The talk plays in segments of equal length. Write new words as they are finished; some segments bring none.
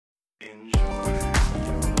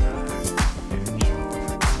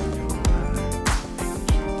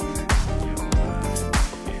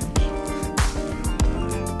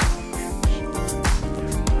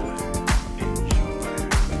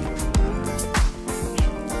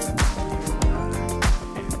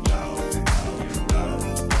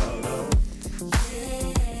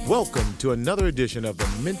Welcome to another edition of the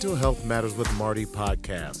Mental Health Matters with Marty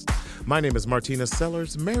podcast. My name is Martina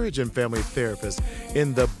Sellers, marriage and family therapist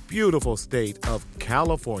in the beautiful state of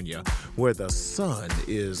California, where the sun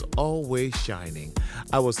is always shining.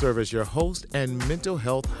 I will serve as your host and mental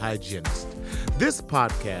health hygienist. This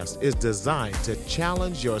podcast is designed to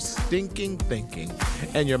challenge your stinking thinking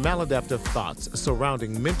and your maladaptive thoughts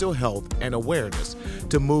surrounding mental health and awareness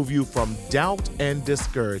to move you from doubt and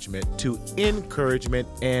discouragement to encouragement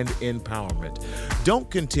and empowerment. Don't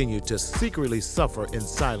continue to secretly suffer in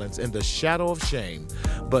silence in the shadow of shame,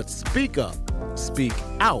 but speak up, speak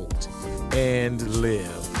out, and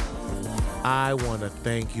live. I want to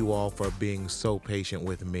thank you all for being so patient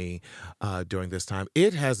with me during this time.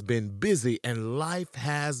 It has been busy and life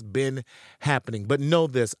has been happening. But know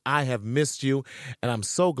this, I have missed you, and I'm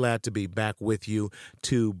so glad to be back with you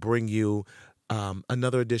to bring you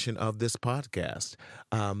another edition of this podcast.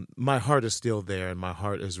 My heart is still there, and my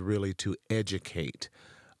heart is really to educate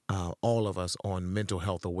all of us on mental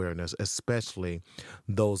health awareness, especially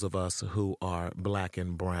those of us who are Black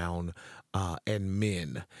and brown and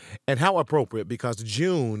men. And how appropriate, because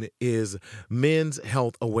June is Men's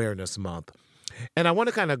Health Awareness Month. And I want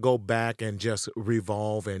to kind of go back and just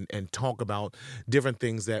revolve and talk about different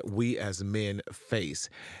things that we as men face.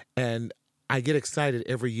 And I get excited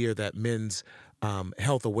every year that Men's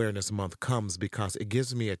Health Awareness Month comes, because it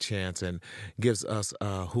gives me a chance and gives us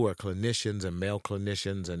who are clinicians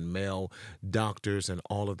and male doctors and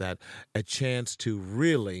all of that a chance to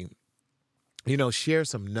really share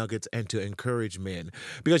some nuggets and to encourage men.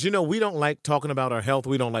 Because, we don't like talking about our health.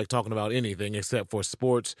 We don't like talking about anything except for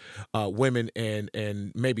sports, women,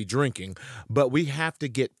 and maybe drinking. But we have to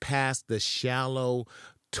get past the shallow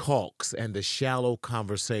talks and the shallow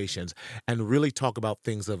conversations and really talk about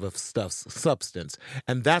things of substance.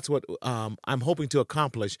 And that's what I'm hoping to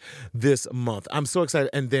accomplish this month. I'm so excited.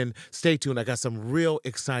 And then stay tuned. I got some real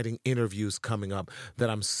exciting interviews coming up that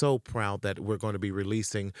I'm so proud that we're going to be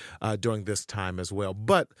releasing during this time as well.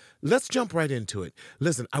 But let's jump right into it.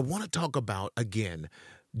 Listen, I want to talk about, again,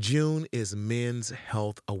 June is Men's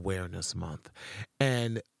Health Awareness Month.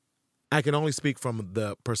 And I can only speak from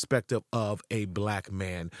the perspective of a Black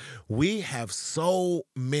man. We have so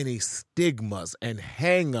many stigmas and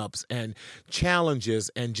hang-ups and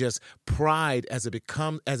challenges and just pride as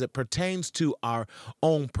it pertains to our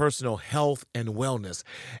own personal health and wellness.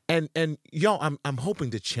 And y'all, I'm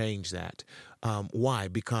hoping to change that. Why?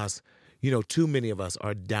 Because too many of us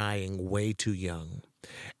are dying way too young.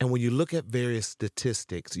 And when you look at various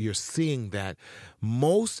statistics, you're seeing that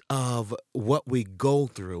most of what we go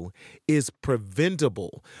through is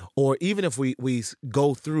preventable. Or even if we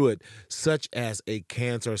go through it, such as a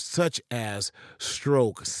cancer, such as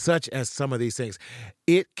stroke, such as some of these things,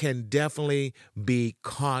 it can definitely be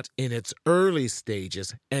caught in its early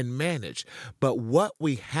stages and managed. But what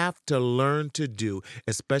we have to learn to do,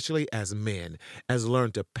 especially as men, is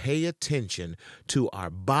learn to pay attention to our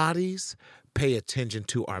bodies, pay attention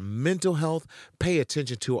to our mental health, pay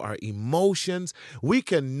attention to our emotions. We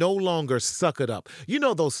can no longer suck it up.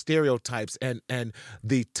 Those stereotypes and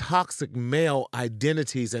the toxic male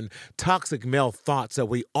identities and toxic male thoughts that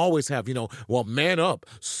we always have, well, man up,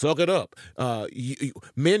 suck it up.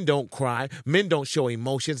 Men don't cry. Men don't show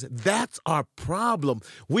emotions. That's our problem.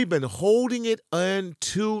 We've been holding it in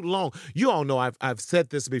too long. You all know I've said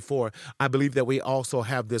this before. I believe that we also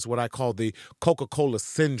have this, what I call the Coca-Cola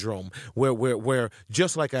syndrome, where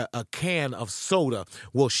just like a can of soda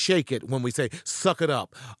will shake it when we say, suck it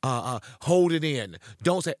up, hold it in,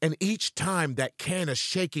 don't say, and each time that can is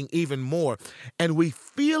shaking even more, and we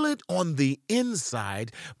feel it on the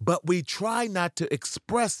inside, but we try not to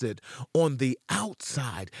express it on the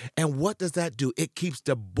outside. And what does that do? It keeps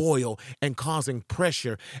the boil and causing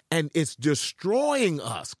pressure, and it's destroying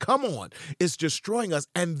us. Come on, it's destroying us.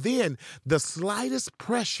 And then the slightest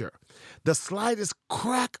pressure, the slightest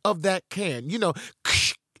crack of that can,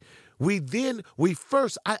 we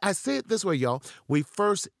first, I say it this way, y'all, we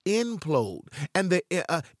first implode, and the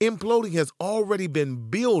imploding has already been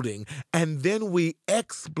building, and then we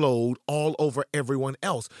explode all over everyone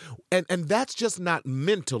else. And that's just not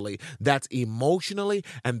mentally, that's emotionally,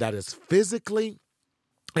 and that is physically,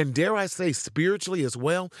 and dare I say spiritually as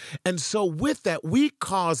well. And so with that, we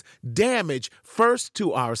cause damage first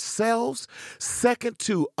to ourselves, second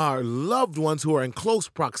to our loved ones who are in close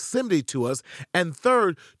proximity to us, and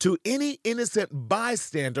third to any innocent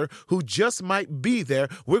bystander who just might be there.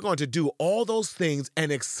 We're going to do all those things and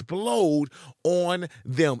explode on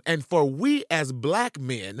them. And for we as Black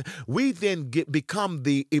men, we then become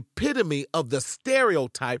the epitome of the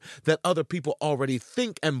stereotype that other people already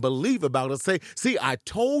think and believe about us. Say, see, I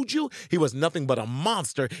told told you he was nothing but a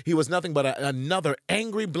monster. He was nothing but another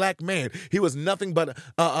angry black man. He was nothing but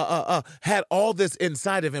had all this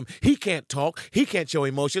inside of him. He can't talk. He can't show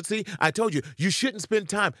emotion. See, I told you, you shouldn't spend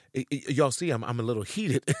time. Y'all see, I'm a little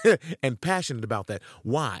heated and passionate about that.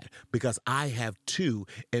 Why? Because I have too,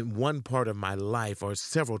 in one part of my life or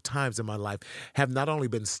several times in my life, have not only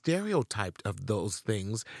been stereotyped of those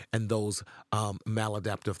things and those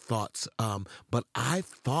maladaptive thoughts, but I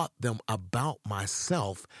thought them about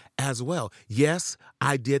myself as well. Yes,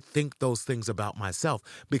 I did think those things about myself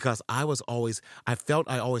because I felt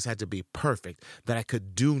I always had to be perfect, that I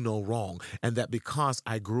could do no wrong, and that because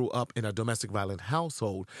I grew up in a domestic violent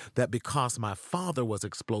household, that because my father was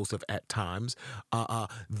explosive at times,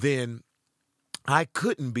 then I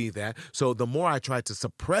couldn't be that. So the more I tried to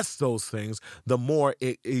suppress those things, the more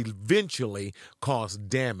it eventually caused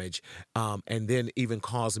damage, and then even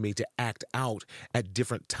caused me to act out at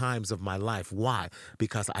different times of my life. Why?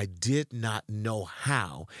 Because I did not know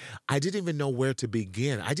how. I didn't even know where to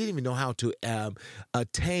begin. I didn't even know how to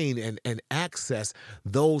attain and access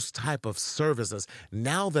those type of services.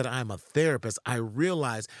 Now that I'm a therapist, I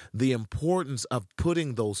realize the importance of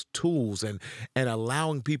putting those tools and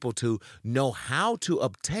allowing people to know how to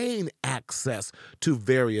obtain access to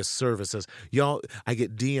various services. Y'all, I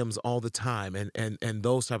get DMs all the time and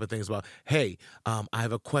those type of things about, hey, I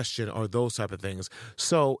have a question or those type of things.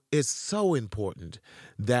 So it's so important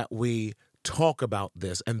that we talk about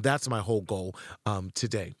this, and that's my whole goal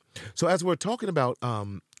today. So as we're talking about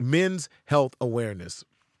men's health awareness,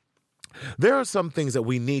 there are some things that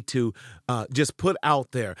we need to just put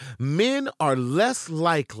out there. Men are less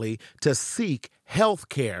likely to seek health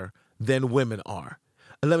care than women are.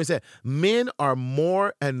 Let me say, men are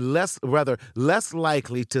less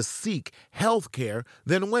likely to seek health care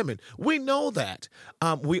than women. We know that.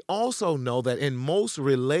 We also know that in most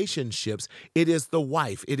relationships, it is the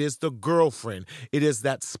wife, it is the girlfriend, it is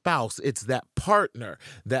that spouse, it's that partner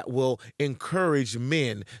that will encourage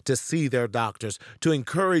men to see their doctors, to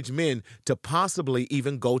encourage men to possibly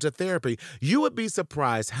even go to therapy. You would be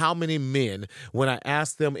surprised how many men, when I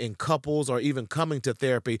ask them in couples or even coming to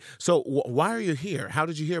therapy, so why are you here? How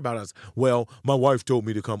did you hear about us? Well, my wife told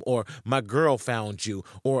me to come, or my girl found you,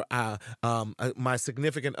 or my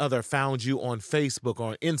significant other found you on Facebook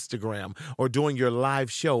or Instagram, or doing your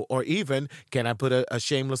live show, or even, can I put a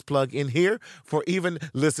shameless plug in here for even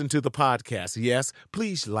listen to the podcast? Yes,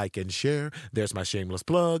 please like and share. There's my shameless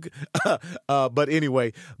plug. But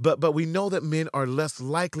anyway, but we know that men are less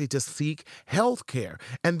likely to seek health care.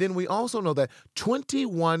 And then we also know that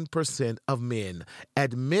 21% of men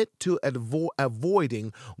admit to avoiding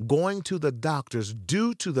going to the doctors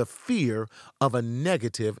due to the fear of a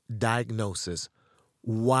negative diagnosis.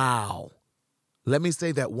 Wow. Let me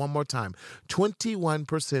say that one more time.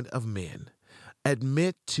 21% of men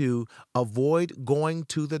admit to avoid going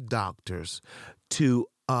to the doctors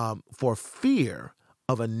for fear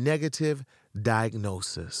of a negative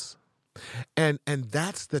diagnosis. And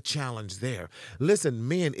that's the challenge there. Listen,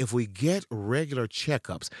 men, if we get regular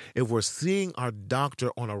checkups, if we're seeing our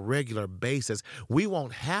doctor on a regular basis, we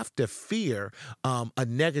won't have to fear a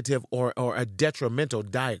negative or a detrimental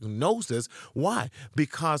diagnosis. Why?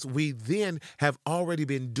 Because we then have already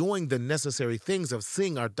been doing the necessary things of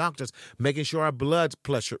seeing our doctors, making sure our blood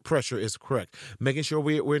pressure is correct, making sure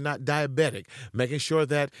we're not diabetic, making sure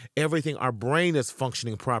that our brain is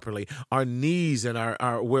functioning properly, our knees and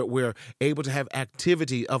we're able to have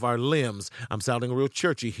activity of our limbs. I'm sounding real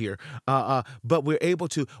churchy here. But we're able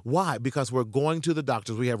to. Why? Because we're going to the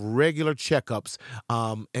doctors. We have regular checkups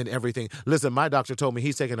and everything. Listen, my doctor told me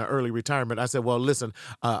he's taking an early retirement. I said, well, listen,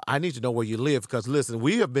 I need to know where you live because, listen,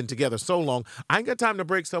 we have been together so long. I ain't got time to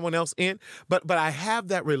break someone else in. But I have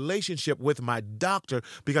that relationship with my doctor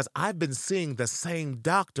because I've been seeing the same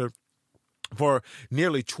doctor for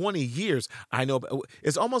nearly 20 years. I know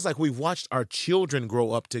it's almost like we've watched our children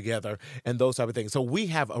grow up together and those type of things. So we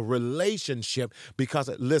have a relationship because,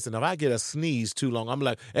 listen, if I get a sneeze too long, I'm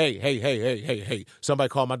like, hey, somebody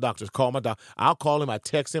call my doctor. Call my doctor. I'll call him. I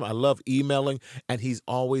text him. I love emailing. And he's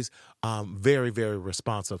always very, very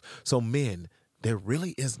responsive. So men, there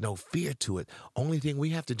really is no fear to it. Only thing we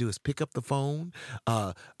have to do is pick up the phone,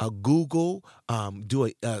 Google, do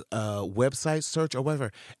a website search or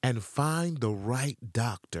whatever, and find the right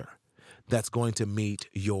doctor that's going to meet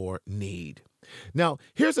your need. Now,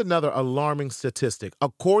 here's another alarming statistic.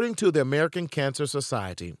 According to the American Cancer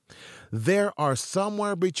Society, there are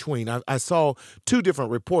somewhere between, I saw two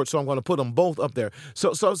different reports, so I'm going to put them both up there.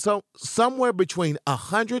 So somewhere between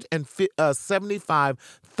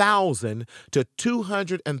 175,000 to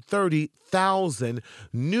 230,000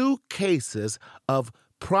 new cases of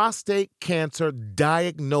prostate cancer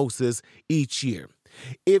diagnosis each year.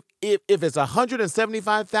 If it's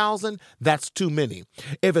 175,000, that's too many.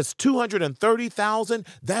 If it's 230,000,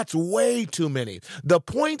 that's way too many. The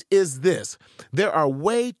point is this: there are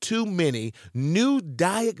way too many new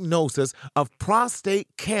diagnoses of prostate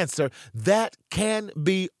cancer that can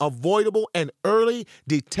be avoidable, and early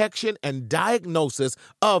detection and diagnosis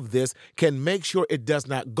of this can make sure it does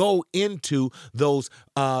not go into those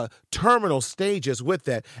terminal stages with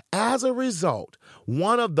that. As a result,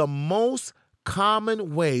 one of the most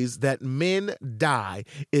common ways that men die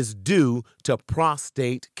is due to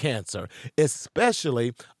prostate cancer,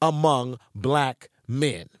 especially among Black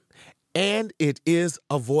men. And it is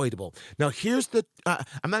avoidable. Now, here's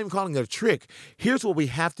I'm not even calling it a trick. Here's what we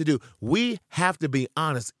have to do. We have to be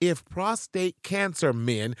honest. If prostate cancer,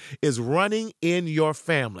 men, is running in your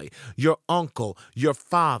family, your uncle, your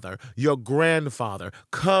father, your grandfather,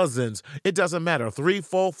 cousins, it doesn't matter, 3,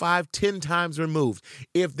 4, 5, 10 times removed.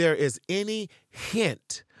 If there is any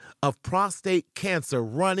hint of prostate cancer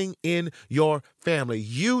running in your family,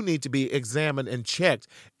 you need to be examined and checked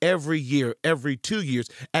every year, every 2 years,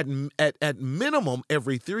 at minimum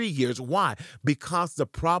every 3 years. Why? Because the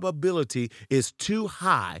probability is too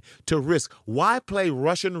high to risk. Why play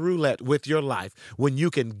Russian roulette with your life when you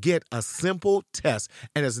can get a simple test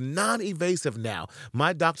and it's non-invasive now?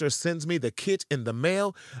 My doctor sends me the kit in the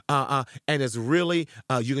mail, and it's really,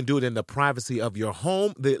 you can do it in the privacy of your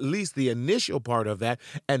home, at least the initial part of that,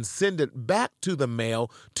 and send it back to the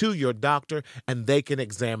mail to your doctor, and they can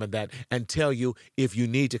examine that and tell you if you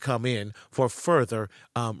need to come in for further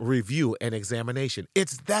review and examination.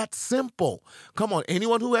 It's that simple. Come on,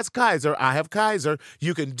 anyone who has Kaiser, I have Kaiser,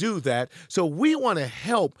 you can do that. So we want to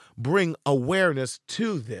help bring awareness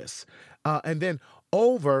to this. And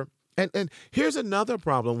here's another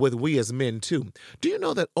problem with we as men, too. Do you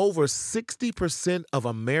know that over 60% of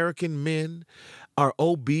American men are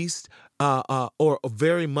obese or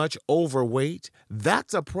very much overweight?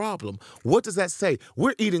 That's a problem. What does that say?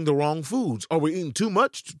 We're eating the wrong foods, or we're eating too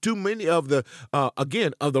many of the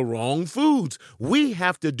wrong foods. We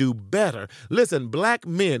have to do better. Listen, Black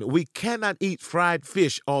men, we cannot eat fried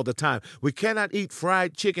fish all the time. We cannot eat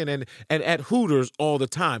fried chicken and at Hooters all the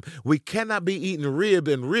time. We cannot be eating rib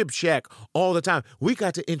and Rib Shack all the time. We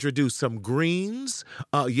got to introduce some greens.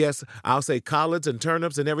 Yes, I'll say collards and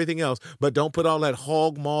turnips and everything else, but don't put all that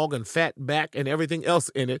hog maw and fat back and everything else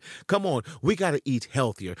in it. Come on, we got to eat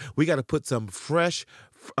healthier. We got to put some fresh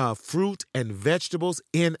fruit and vegetables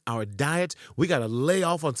in our diet. We got to lay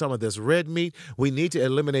off on some of this red meat. We need to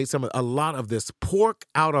eliminate a lot of this pork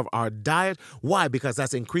out of our diet. Why? Because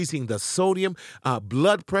that's increasing the sodium,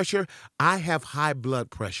 blood pressure. I have high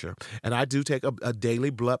blood pressure, and I do take a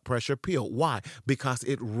daily blood pressure pill. Why? Because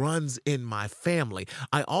it runs in my family.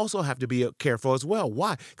 I also have to be careful as well.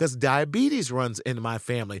 Why? Because diabetes runs in my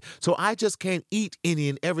family. So I just can't eat any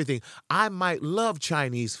and everything. I might love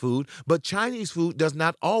Chinese food, but Chinese food does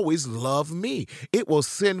not always love me. It will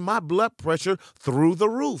send my blood pressure through the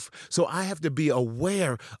roof. So I have to be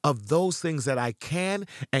aware of those things that I can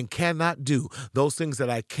and cannot do, those things that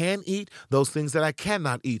I can eat, those things that I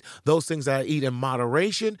cannot eat, those things that I eat in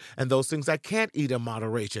moderation, and those things I can't eat in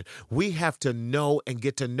moderation. We have to know and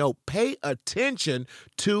get to know. Pay attention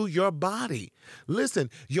to your body. Listen,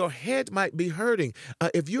 your head might be hurting.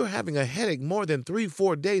 If you're having a headache more than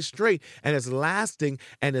 3-4 days straight and it's lasting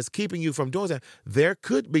and it's keeping you from doing that, there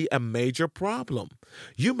could be a major problem.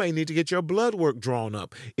 You may need to get your blood work drawn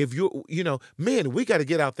up. If men, we got to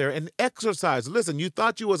get out there and exercise. Listen, you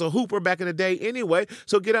thought you was a hooper back in the day anyway,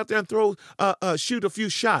 so get out there and shoot a few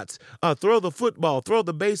shots, throw the football, throw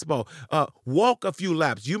the baseball, walk a few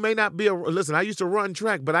laps. You may not be listen, I used to run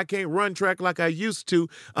track, but I can't run track like I used to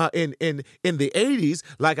in the 80s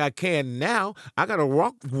like I can now. I got to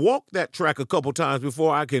walk that track a couple times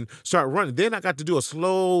before I can start running. Then I got to do a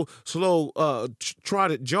slow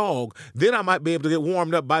trotted jog. Then I might be able to get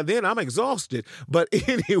warmed up. By then I'm exhausted. But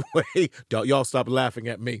anyway, don't y'all stop laughing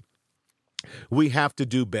at me. We have to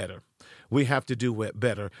do better. We have to do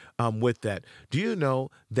better with that. Do you know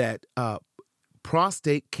that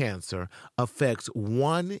prostate cancer affects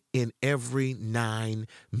 1 in every 9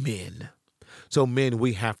 men? So men,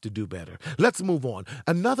 we have to do better. Let's move on.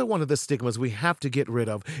 Another one of the stigmas we have to get rid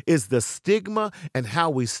of is the stigma and how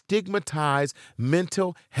we stigmatize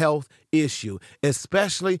mental health issue,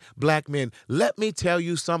 especially Black men. Let me tell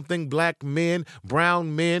you something, Black men,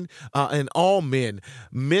 brown men, and all men.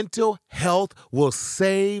 Mental health will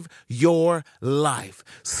save your life.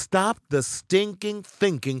 Stop the stinking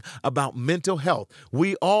thinking about mental health.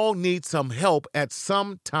 We all need some help at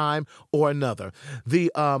some time or another.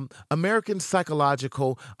 The American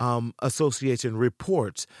Psychological Association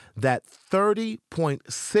reports that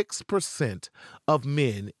 30.6% of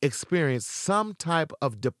men experience some type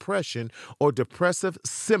of depression or depressive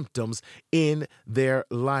symptoms in their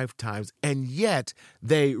lifetimes, and yet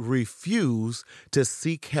they refuse to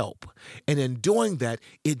seek help. And in doing that,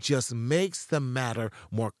 it just makes the matter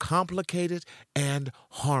more complicated and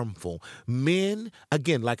harmful. Men,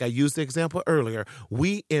 again, like I used the example earlier,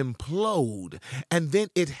 we implode, and then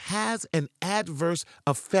it has an adverse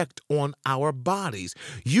effect on our bodies.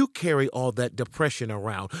 You carry all that depression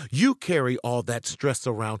around. You carry all that stress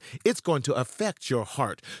around. It's going to affect your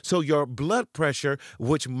heart. So your blood pressure,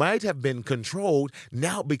 which might have been controlled,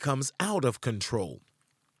 now becomes out of control.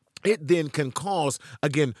 It then can cause,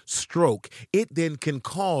 again, stroke. It then can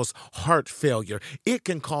cause heart failure. It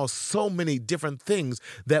can cause so many different things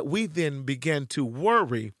that we then begin to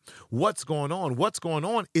worry what's going on. What's going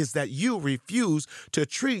on is that you refuse to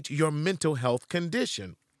treat your mental health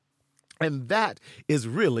condition. And that is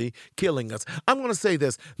really killing us. I'm going to say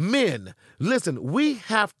this. Men, listen, we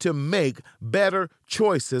have to make better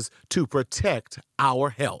choices to protect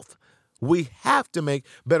our health. We have to make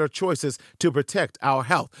better choices to protect our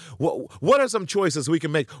health. What are some choices we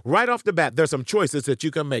can make? Right off the bat, there's some choices that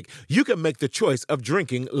you can make. You can make the choice of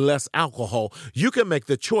drinking less alcohol. You can make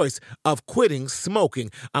the choice of quitting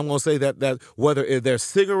smoking. I'm going to say that whether they're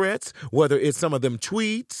cigarettes, whether it's some of them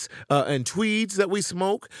tweeds and tweeds that we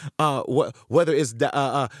smoke, whether it's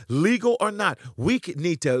legal or not, we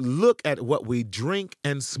need to look at what we drink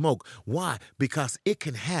and smoke. Why? Because it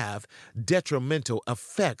can have detrimental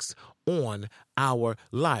effects on our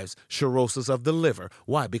lives. Cirrhosis of the liver.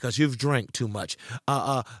 Why? Because you've drank too much.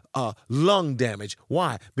 Lung damage.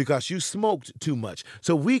 Why? Because you smoked too much.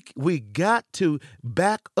 So we got to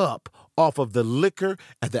back up off of the liquor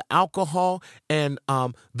and the alcohol and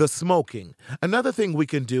the smoking. Another thing we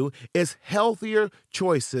can do is healthier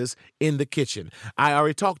choices in the kitchen. I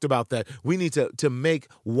already talked about that. We need to make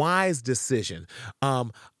wise decisions.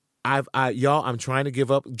 I'm trying to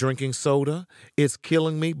give up drinking soda. It's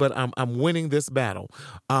killing me, but I'm winning this battle.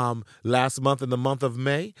 Last month, in the month of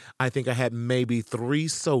May, I think I had maybe 3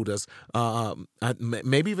 sodas,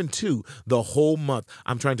 maybe even 2 the whole month.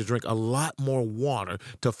 I'm trying to drink a lot more water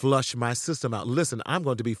to flush my system out. Listen, I'm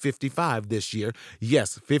going to be 55 this year.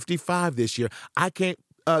 Yes, 55 this year. I can't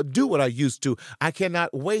do what I used to. I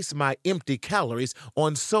cannot waste my empty calories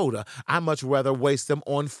on soda. I much rather waste them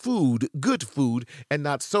on food, good food, and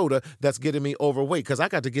not soda that's getting me overweight, because I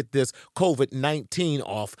got to get this COVID-19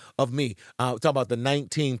 off of me. Talk about the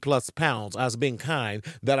 19 plus pounds, I was being kind,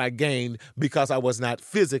 that I gained because I was not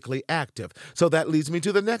physically active. So that leads me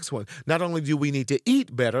to the next one. Not only do we need to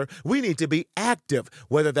eat better, we need to be active,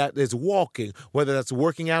 whether that is walking, whether that's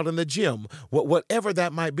working out in the gym, whatever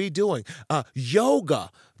that might be doing. Yoga.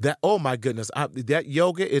 That, oh my goodness, that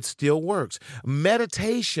yoga, it still works.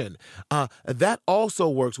 Meditation, that also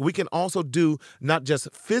works. We can also do not just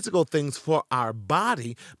physical things for our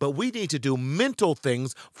body, but we need to do mental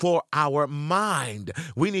things for our mind.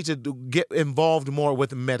 We need to get involved more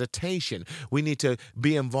with meditation. We need to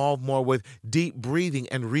be involved more with deep breathing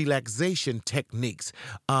and relaxation techniques.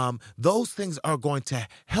 Those things are going to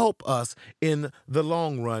help us in the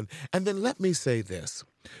long run. And then let me say this.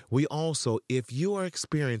 We also, if you are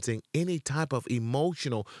experiencing any type of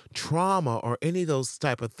emotional trauma or any of those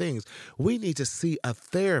type of things, we need to see a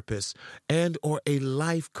therapist and or a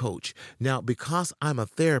life coach. Now, because I'm a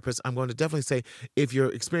therapist, I'm going to definitely say if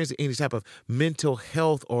you're experiencing any type of mental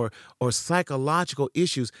health or psychological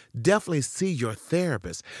issues, definitely see your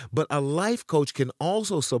therapist. But a life coach can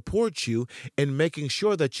also support you in making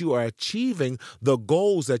sure that you are achieving the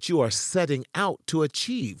goals that you are setting out to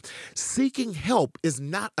achieve. Seeking help is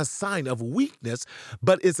not a sign of weakness,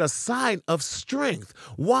 but it's a sign of strength.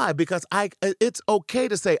 Why? Because it's okay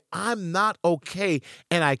to say, I'm not okay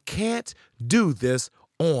and I can't do this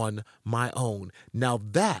on my own. Now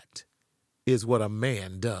that is what a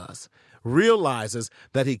man does. Realizes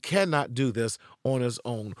that he cannot do this on his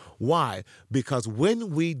own. Why? Because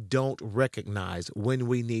when we don't recognize when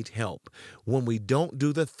we need help, when we don't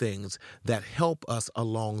do the things that help us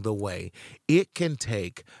along the way, it can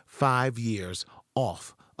take 5 years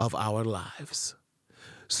off of our lives.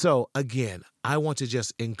 So again, I want to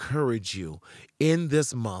just encourage you in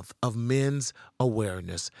this month of men's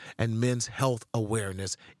awareness and men's health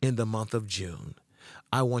awareness in the month of June.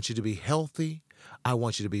 I want you to be healthy. I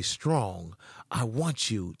want you to be strong. I want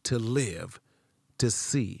you to live to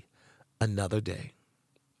see another day.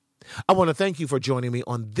 I want to thank you for joining me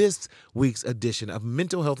on this week's edition of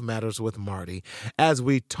Mental Health Matters with Marty as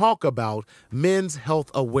we talk about Men's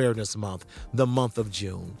Health Awareness Month, the month of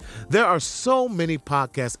June. There are so many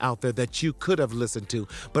podcasts out there that you could have listened to,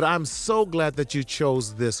 but I'm so glad that you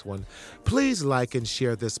chose this one. Please like and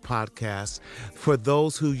share this podcast for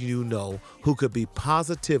those who you know who could be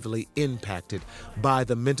positively impacted by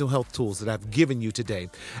the mental health tools that I've given you today.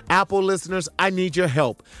 Apple listeners, I need your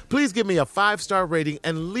help. Please give me a 5-star rating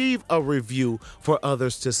and leave a review for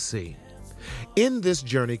others to see. In this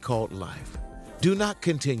journey called life, do not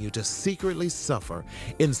continue to secretly suffer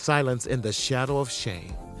in silence in the shadow of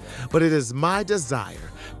shame. But it is my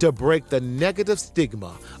desire to break the negative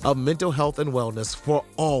stigma of mental health and wellness for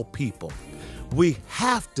all people. We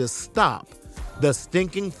have to stop the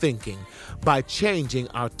stinking thinking by changing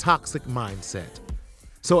our toxic mindset.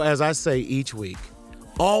 So as I say each week,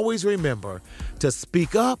 always remember to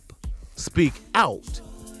speak up, speak out,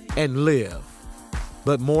 and live.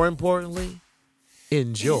 But more importantly,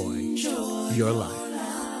 enjoy your life.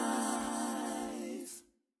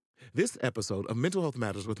 This episode of Mental Health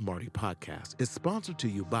Matters with Marty podcast is sponsored to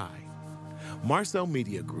you by Marcel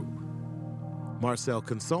Media Group, Marcel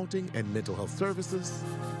Consulting and Mental Health Services,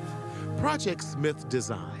 Project Smith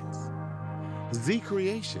Designs, Z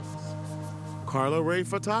Creations, Carla Ray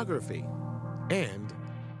Photography, and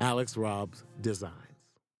Alex Robbs Design.